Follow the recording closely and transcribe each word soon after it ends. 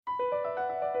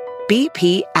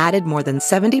BP added more than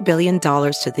 $70 billion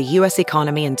to the U.S.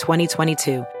 economy in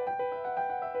 2022.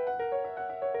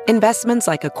 Investments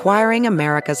like acquiring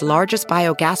America's largest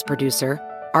biogas producer,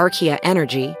 Archaea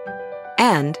Energy,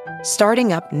 and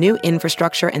starting up new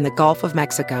infrastructure in the Gulf of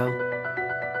Mexico.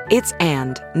 It's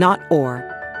and, not or.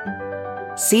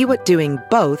 See what doing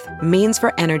both means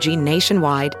for energy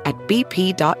nationwide at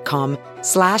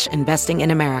bp.com/investing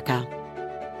in America.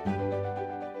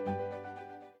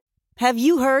 Have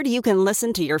you heard you can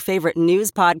listen to your favorite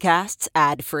news podcasts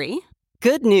ad-free?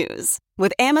 Good news.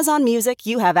 With Amazon Music,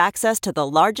 you have access to the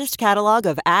largest catalog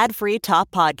of ad-free top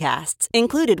podcasts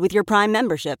included with your Prime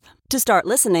membership. To start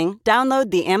listening, download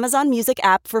the Amazon Music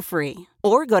app for free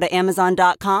or go to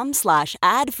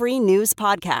amazon.com/ad-free news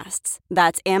podcasts.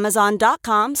 That's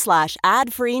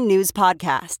amazon.com/ad-free news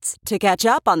podcasts to catch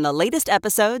up on the latest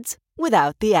episodes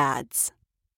without the ads.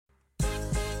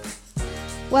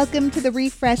 Welcome to the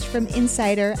Refresh from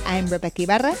Insider. I'm Rebecca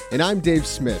Ibarra. And I'm Dave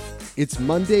Smith. It's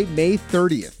Monday, May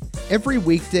 30th. Every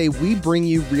weekday, we bring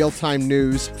you real-time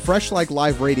news, fresh like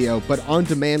live radio, but on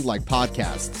demand like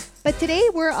podcasts. But today,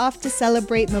 we're off to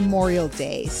celebrate Memorial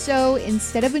Day. So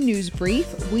instead of a news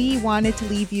brief, we wanted to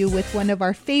leave you with one of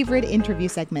our favorite interview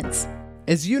segments.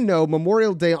 As you know,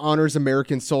 Memorial Day honors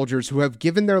American soldiers who have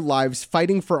given their lives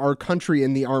fighting for our country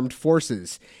in the armed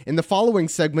forces. And the following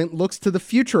segment looks to the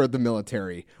future of the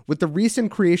military with the recent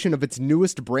creation of its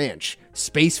newest branch,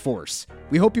 Space Force.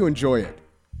 We hope you enjoy it.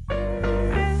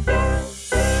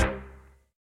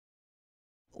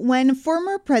 When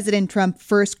former President Trump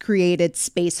first created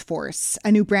Space Force,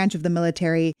 a new branch of the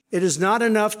military, it is not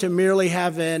enough to merely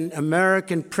have an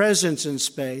American presence in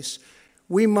space.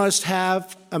 We must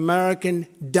have American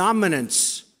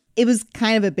dominance. It was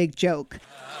kind of a big joke.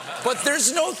 But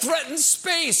there's no threat in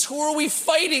space. Who are we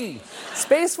fighting?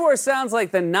 Space Force sounds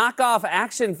like the knockoff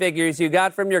action figures you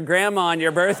got from your grandma on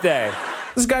your birthday.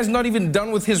 This guy's not even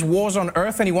done with his wars on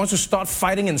Earth and he wants to start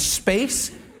fighting in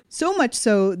space? So much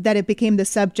so that it became the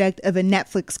subject of a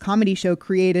Netflix comedy show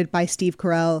created by Steve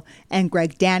Carell and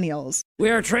Greg Daniels. We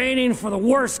are training for the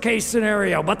worst case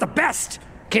scenario, but the best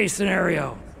case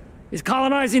scenario is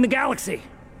colonizing the galaxy.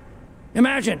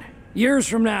 Imagine, years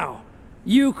from now,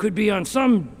 you could be on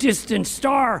some distant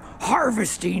star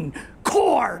harvesting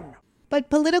corn. But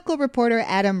political reporter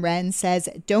Adam Wren says,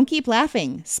 don't keep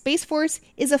laughing. Space Force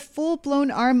is a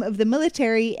full-blown arm of the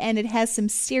military, and it has some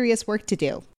serious work to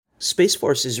do. Space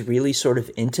Force is really sort of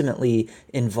intimately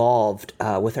involved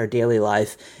with our daily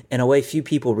life in a way few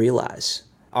people realize.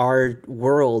 Our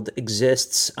world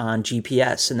exists on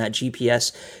GPS, and that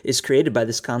GPS is created by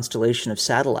this constellation of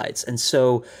satellites. And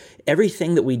so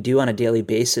everything that we do on a daily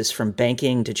basis, from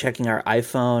banking to checking our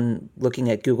iPhone, looking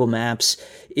at Google Maps,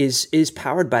 is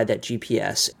powered by that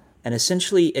GPS. And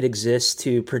essentially it exists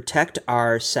to protect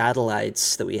our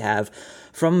satellites that we have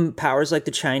from powers like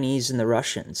the Chinese and the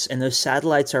Russians. And those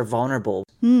satellites are vulnerable.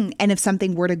 And if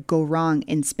something were to go wrong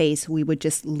in space, we would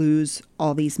just lose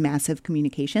all these massive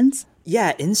communications?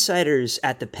 Yeah, insiders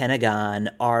at the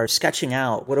Pentagon are sketching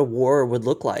out what a war would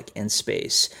look like in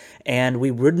space. And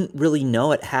we wouldn't really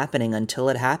know it happening until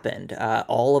it happened.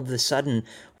 All of a sudden,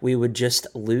 we would just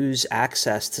lose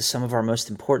access to some of our most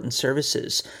important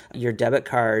services. Your debit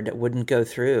card wouldn't go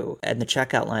through at the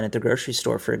checkout line at the grocery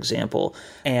store, for example.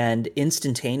 And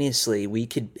instantaneously, we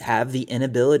could have the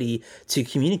inability to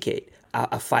communicate.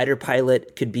 A fighter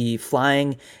pilot could be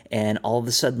flying and all of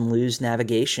a sudden lose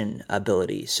navigation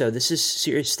ability. So this is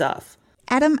serious stuff.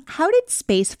 Adam, how did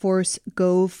Space Force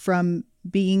go from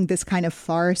being this kind of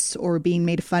farce or being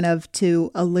made fun of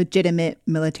to a legitimate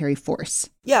military force?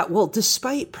 Yeah, well,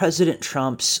 despite President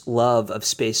Trump's love of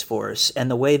Space Force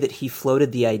and the way that he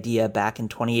floated the idea back in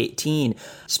 2018,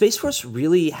 Space Force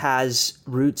really has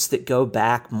roots that go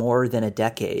back more than a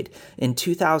decade. In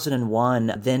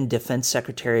 2001, then Defense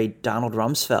Secretary Donald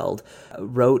Rumsfeld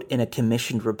wrote in a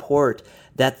commissioned report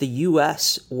that the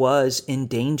U.S. was in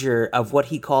danger of what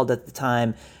he called at the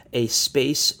time a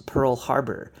space Pearl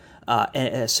Harbor.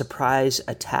 A surprise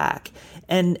attack.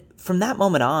 And from that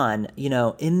moment on,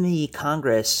 in the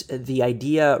Congress, the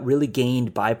idea really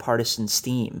gained bipartisan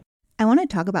steam. I want to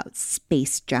talk about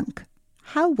space junk.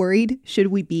 How worried should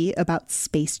we be about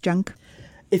space junk?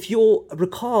 If you'll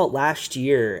recall, last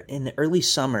year in the early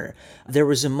summer, there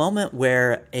was a moment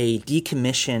where a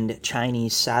decommissioned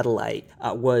Chinese satellite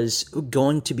was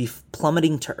going to be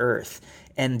plummeting to Earth.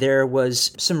 And there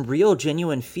was some real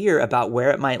genuine fear about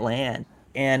where it might land.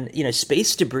 And,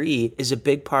 space debris is a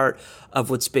big part of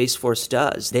what Space Force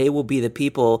does. They will be the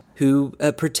people who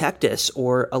protect us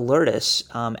or alert us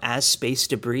as space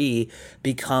debris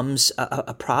becomes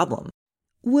a problem.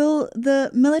 Will the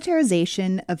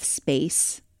militarization of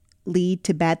space lead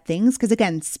to bad things? Because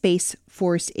again, Space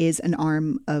Force is an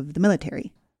arm of the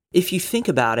military. If you think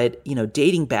about it,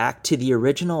 dating back to the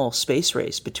original space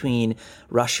race between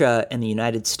Russia and the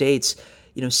United States,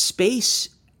 space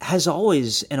has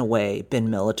always, in a way, been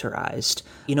militarized.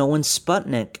 When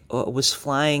Sputnik was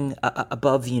flying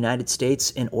above the United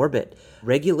States in orbit,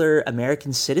 regular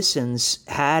American citizens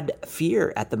had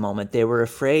fear at the moment. They were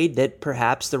afraid that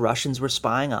perhaps the Russians were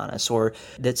spying on us or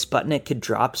that Sputnik could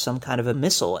drop some kind of a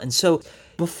missile. And so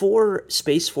before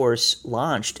Space Force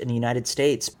launched in the United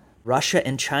States, Russia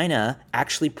and China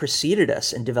actually preceded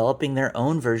us in developing their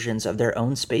own versions of their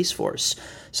own Space Force.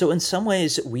 So in some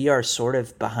ways, we are sort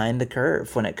of behind the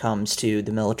curve when it comes to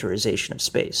the militarization of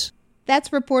space.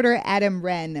 That's reporter Adam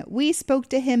Wren. We spoke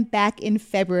to him back in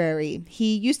February.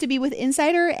 He used to be with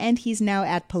Insider, and he's now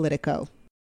at Politico.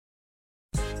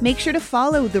 Make sure to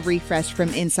follow The Refresh from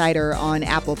Insider on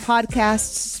Apple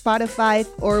Podcasts, Spotify,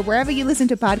 or wherever you listen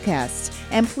to podcasts.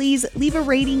 And please leave a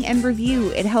rating and review.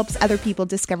 It helps other people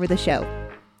discover the show.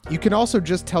 You can also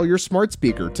just tell your smart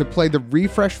speaker to play the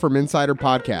Refresh from Insider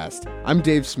podcast. I'm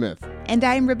Dave Smith. And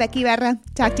I'm Rebecca Ibarra.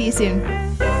 Talk to you soon.